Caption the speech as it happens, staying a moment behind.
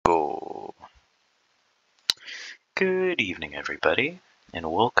Good evening, everybody,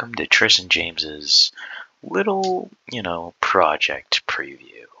 and welcome to Tristan James's little, project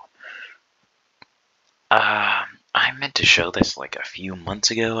preview. I meant to show this like a few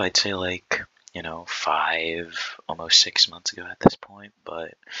months ago. I'd say like, 5, almost 6 months ago at this point,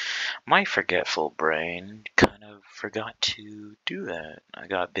 but my forgetful brain kind of forgot to do that. I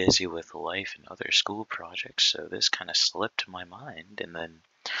got busy with life and other school projects, so this kind of slipped my mind, and then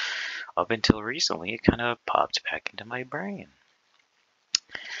up until recently, it kind of popped back into my brain.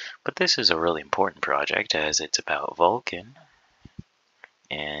 But this is a really important project as it's about Vulkan.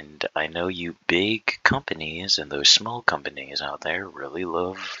 And I know you big companies and those small companies out there really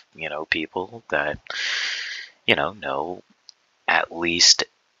love, people that, know at least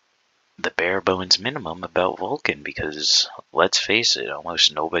the bare bones minimum about Vulkan because let's face it,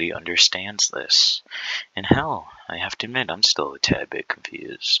 almost nobody understands this. And hell, I have to admit, I'm still a tad bit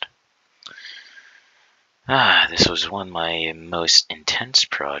confused. This was one of my most intense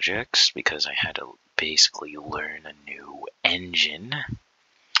projects because I had to basically learn a new engine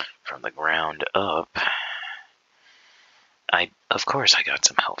from the ground up. Of course, I got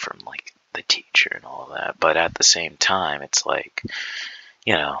some help from like the teacher and all that, but at the same time, it's like,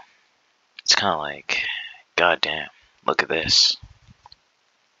 it's kind of like, goddamn, look at this.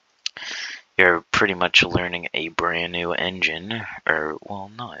 You're pretty much learning a brand new engine, or, well,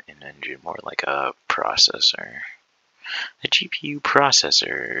 not an engine, more like a processor. A GPU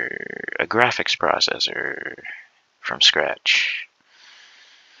processor, a graphics processor from scratch.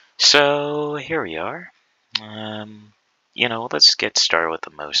 So, here we are. Let's get started with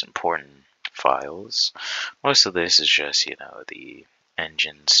the most important files. Most of this is just, the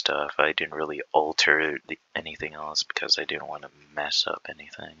engine stuff. I didn't really alter anything else because I didn't want to mess up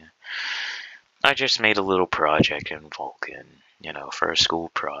anything. I just made a little project in Vulkan, for a school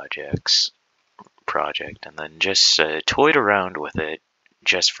project, and then just toyed around with it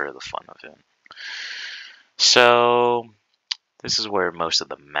just for the fun of it. So, this is where most of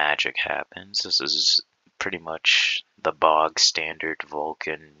the magic happens. This is pretty much the bog standard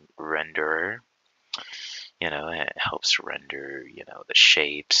Vulkan renderer. It helps render, the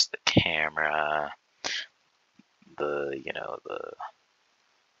shapes, the camera, the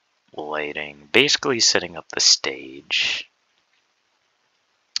lighting, basically setting up the stage.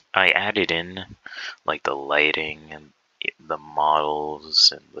 I added in like the lighting and the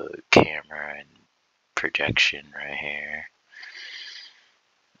models and the camera and projection right here.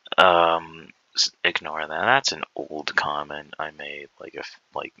 Ignore that. That's an old comment I made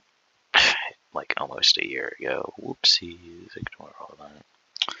like almost a year ago. Whoopsies. Ignore all that.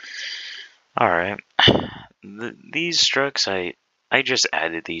 Alright. These structs, I just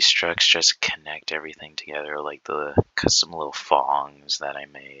added these structs just to connect everything together, like the custom little fongs that I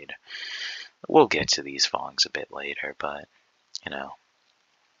made. We'll get to these fongs a bit later, but,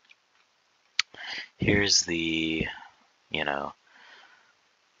 here's the,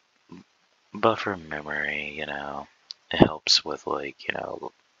 buffer memory, it helps with, like,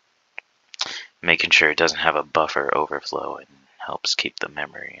 making sure it doesn't have a buffer overflow and helps keep the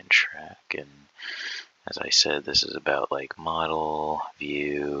memory in track. And as I said, this is about like model,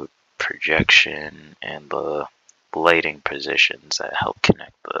 view, projection, and the lighting positions that help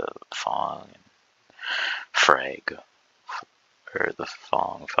connect the Fong and frag, or the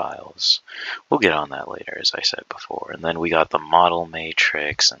Fong files. We'll get on that later, as I said before. And then we got the model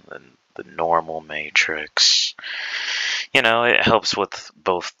matrix and then the normal matrix. It helps with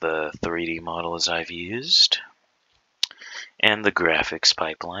both the 3D models I've used and the graphics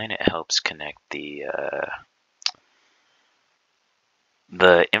pipeline. It helps connect the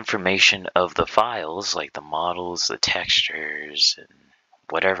information of the files, like the models, the textures, and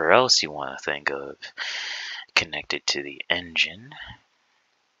whatever else you want to think of, connected to the engine.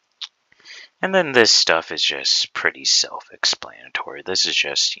 And then this stuff is just pretty self-explanatory. This is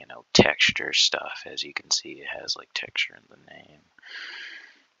just, texture stuff. As you can see, it has like texture in the name.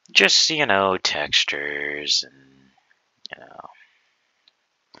 Just, textures and,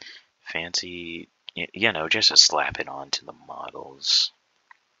 fancy, just to slap it onto the models.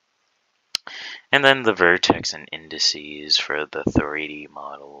 And then the vertex and indices for the 3D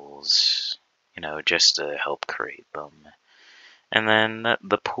models, just to help create them. And then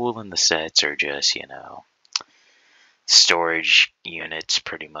the pool and the sets are just, storage units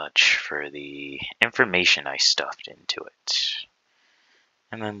pretty much for the information I stuffed into it.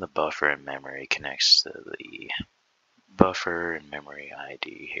 And then the buffer and memory connects to the buffer and memory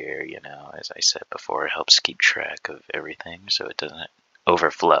ID here, as I said before, it helps keep track of everything so it doesn't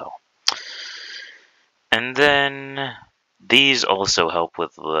overflow. And then these also help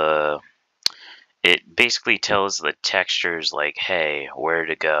with the it basically tells the textures like, hey, where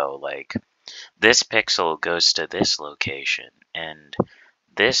to go. Like, this pixel goes to this location, and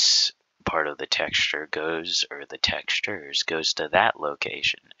this part of the texture goes, or the textures goes to that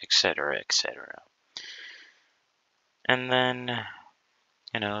location, etc., etc. And then,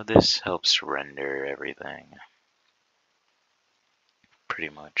 this helps render everything pretty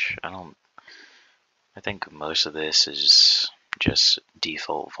much. I think most of this is just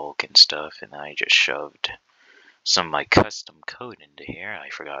default Vulkan stuff, and I just shoved some of my custom code into here. I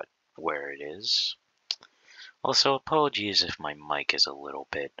forgot where it is. Also, apologies if my mic is a little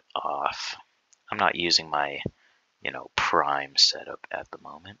bit off. I'm not using my, prime setup at the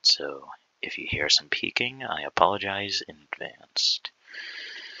moment, so if you hear some peaking, I apologize in advance.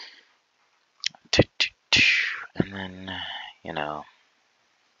 And then,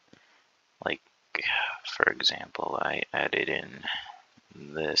 like, for example, I added in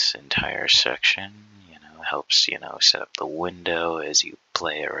this entire section, helps, set up the window as you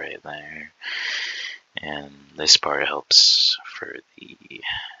play it right there. And this part helps for the,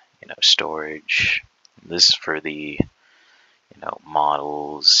 storage. This for the,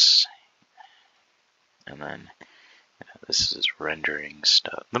 models. And then, this is rendering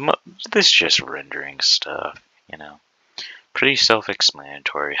stuff. This is just rendering stuff, Pretty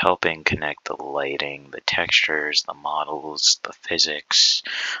self-explanatory, helping connect the lighting, the textures, the models, the physics,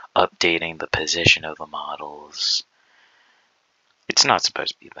 updating the position of the models. It's not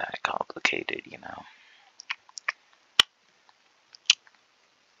supposed to be that complicated,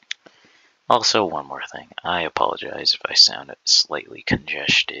 Also, one more thing. I apologize if I sound slightly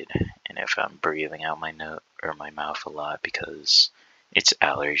congested and if I'm breathing out my mouth a lot because it's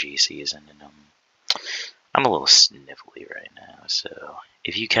allergy season and I'm a little sniffly right now. So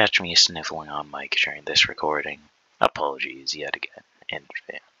if you catch me sniffling on mic during this recording, apologies yet again in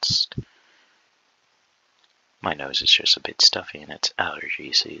advance. My nose is just a bit stuffy and it's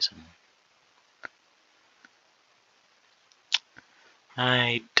allergy season.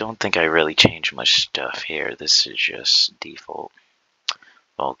 I don't think I really changed much stuff here. This is just default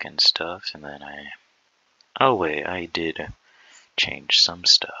Vulkan stuff, and then oh wait, I did change some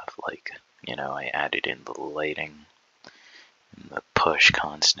stuff, like, I added in the lighting and the push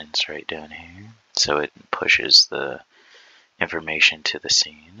constants right down here, so it pushes the information to the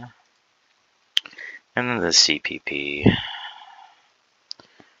scene. And then the CPP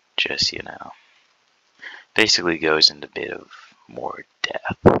just, basically goes into a bit of more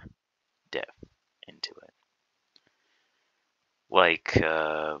depth into it. Like,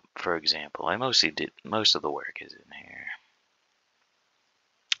 for example, I mostly did, most of the work is in here.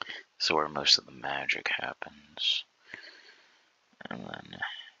 So where most of the magic happens. And then,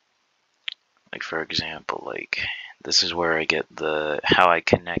 like, for example, like, this is where I get how I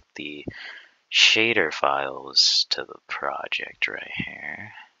connect the shader files to the project right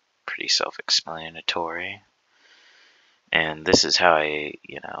here. Pretty self-explanatory. And this is how I,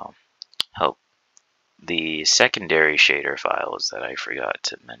 help the secondary shader files that I forgot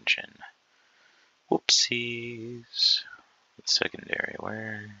to mention. Whoopsies. Secondary,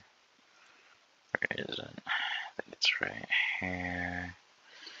 where is it? I think it's right here.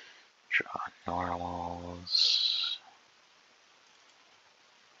 Draw normals.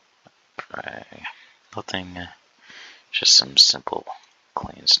 Right. Nothing, just some simple,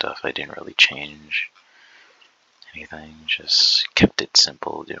 clean stuff. I didn't really change anything, just kept it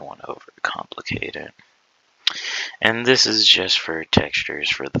simple, didn't want to overcomplicate it. And this is just for textures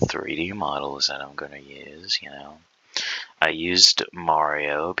for the 3D models that I'm going to use, I used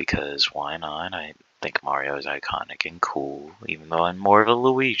Mario because why not? I think Mario is iconic and cool, even though I'm more of a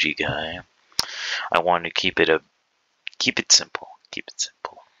Luigi guy. I wanted to keep it simple. Keep it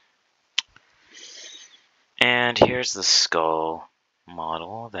simple. And here's the skull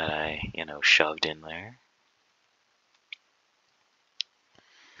model that I, shoved in there.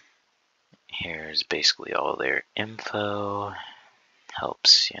 Here's basically all their info.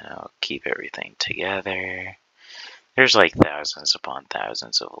 Helps, keep everything together. There's like thousands upon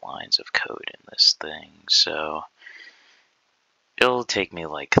thousands of lines of code in this thing, so it'll take me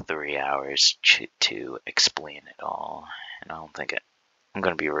like 3 hours to explain it all. And I'm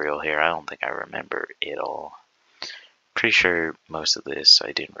gonna be real here, I don't think I remember it all. Pretty sure most of this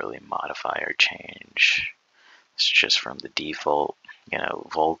I didn't really modify or change. It's just from the default,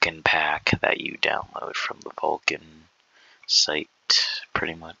 Vulkan pack that you download from the Vulkan site,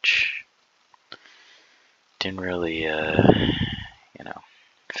 pretty much. Didn't really,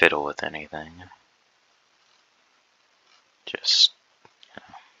 fiddle with anything. Just,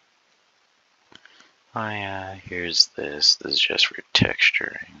 oh yeah, here's this. This is just for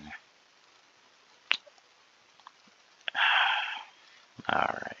texturing.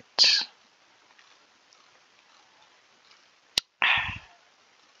 Alright.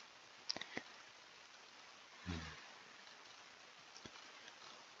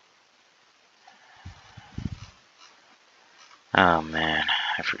 Oh man,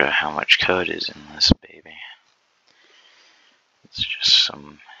 I forgot how much code is in this baby. It's just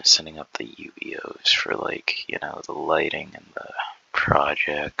some setting up the UVOs for, like, you know, the lighting and the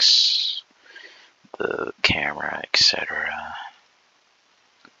projects, the camera, etc.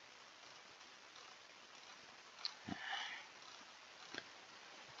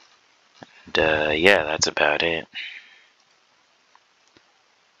 And yeah, that's about it.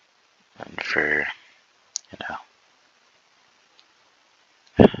 And for, you know,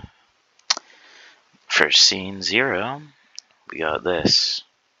 for scene 0, we got this.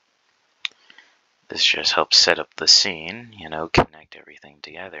 This just helps set up the scene, you know, connect everything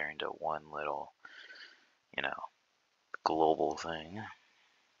together into one little, you know, global thing.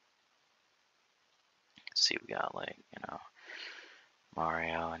 See, we got, like, you know,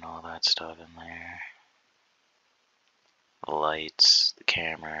 Mario and all that stuff in there. The lights, the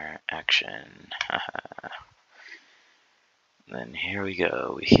camera, action. Then here we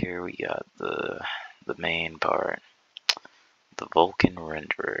go. Here we got the main part, the Vulkan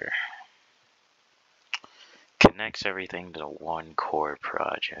renderer. Connects everything to one core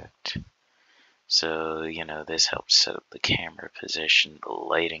project. So, you know, this helps set up the camera position, the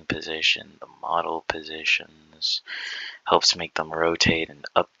lighting position, the model positions, helps make them rotate and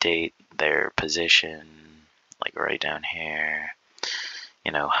update their position, like right down here.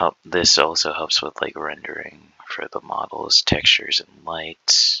 You know, this also helps with, like, rendering for the models, textures, and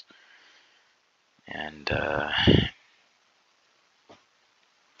lights. And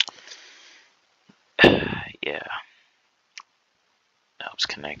yeah, helps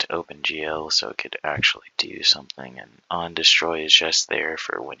connect OpenGL so it could actually do something. And on destroy is just there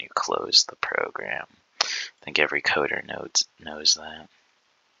for when you close the program. I think every coder knows that.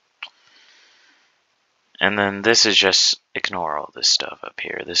 And then this is just, ignore all this stuff up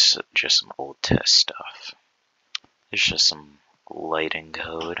here. This is just some old test stuff. It's just some lighting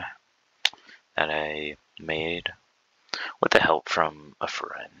code that I made with the help from a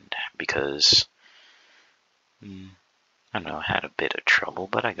friend, because I don't know, I had a bit of trouble,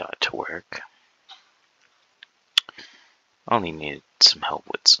 but I got it to work. Only needed some help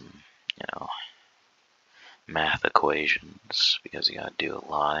with some, you know, math equations, because you gotta do a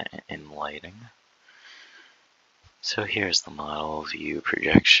lot in lighting. So here's the model, view,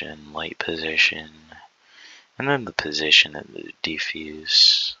 projection, light position, and then the position and the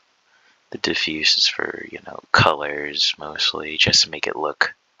diffuse. The diffuse is for, you know, colors mostly, just to make it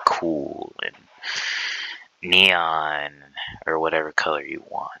look cool and neon or whatever color you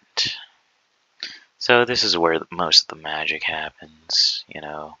want. So this is where most of the magic happens, you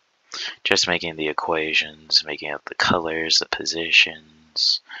know, just making the equations, making up the colors, the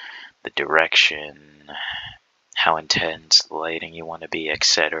positions, the direction, how intense the lighting you want to be,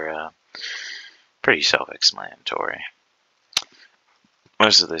 etc. Pretty self-explanatory.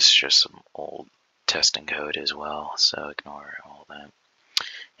 Most of this is just some old testing code as well, so ignore all that.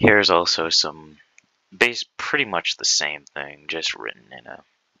 Here's also some pretty much the same thing, just written in a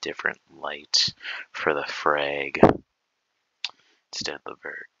different light for the frag instead of the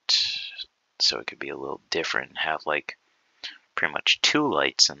vert. So it could be a little different, have, like, pretty much 2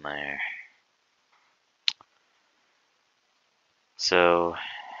 lights in there. So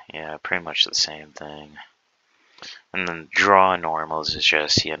yeah, pretty much the same thing. And then draw normals is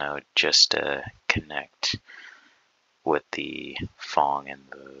just, you know, just to connect with the Fong and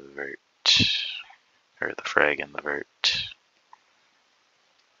the vert, or the frag and the vert.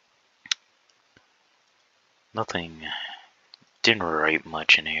 Nothing, didn't write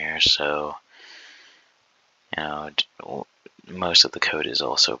much in here, so, you know, most of the code is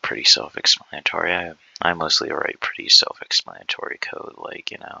also pretty self-explanatory. I mostly write pretty self-explanatory code, like,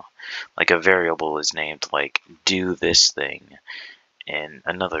 you know, like a variable is named, like, do this thing, and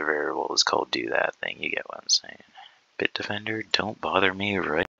another variable is called do that thing. You get what I'm saying. Bitdefender, don't bother me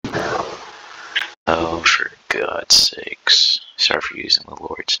right now. Oh, for God's sakes. Sorry for using the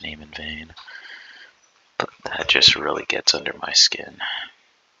Lord's name in vain. But that just really gets under my skin.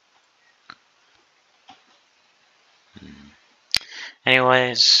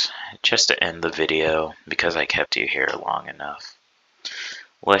 Anyways, just to end the video, because I kept you here long enough,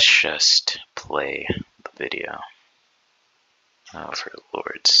 let's just play the video. Oh, for the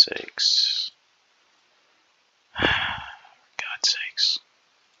Lord's sakes. God's sakes.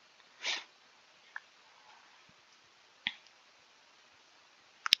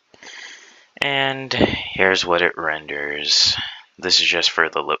 And here's what it renders. This is just for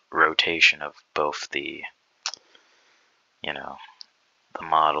the rotation of both the, you know, the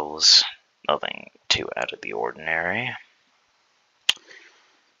models. Nothing too out of the ordinary.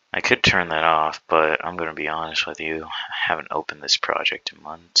 I could turn that off, but I'm going to be honest with you, I haven't opened this project in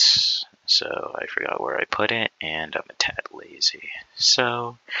months, so I forgot where I put it, and I'm a tad lazy.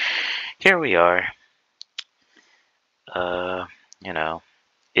 So, here we are. You know,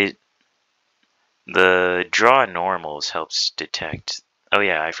 the draw normals helps detect. Oh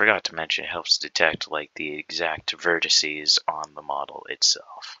yeah, I forgot to mention it helps detect like the exact vertices on the model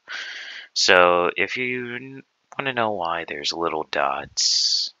itself. So if you want to know why there's little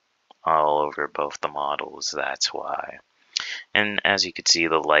dots all over both the models, that's why. And as you can see,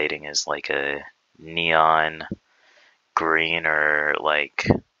 the lighting is like a neon green or like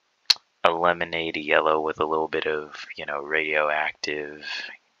a lemonade yellow with a little bit of, radioactive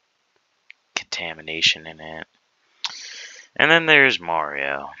contamination in it. And then there's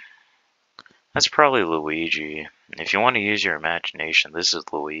Mario. That's probably Luigi. If you want to use your imagination, this is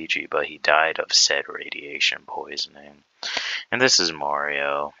Luigi, but he died of said radiation poisoning. And this is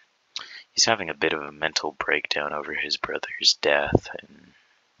Mario. He's having a bit of a mental breakdown over his brother's death, and,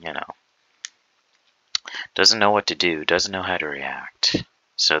 doesn't know what to do, doesn't know how to react.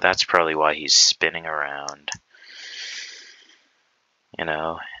 So that's probably why he's spinning around,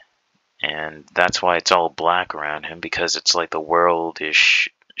 and that's why it's all black around him, because it's like the world is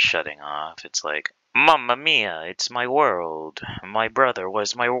shutting off. It's like, Mamma mia, it's my world. My brother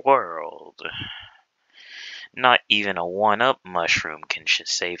was my world. Not even a one-up mushroom can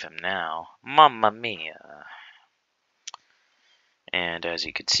save him now. Mamma mia. And as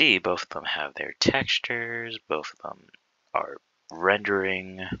you can see, both of them have their textures, both of them are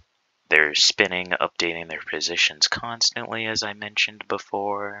rendering, they're spinning, updating their positions constantly, as I mentioned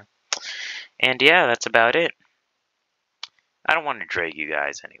before. And yeah, that's about it. I don't want to drag you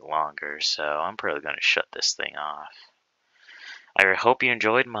guys any longer, so I'm probably going to shut this thing off. I hope you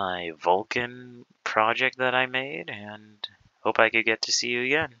enjoyed my Vulkan project that I made, and hope I could get to see you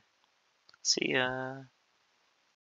again. See ya.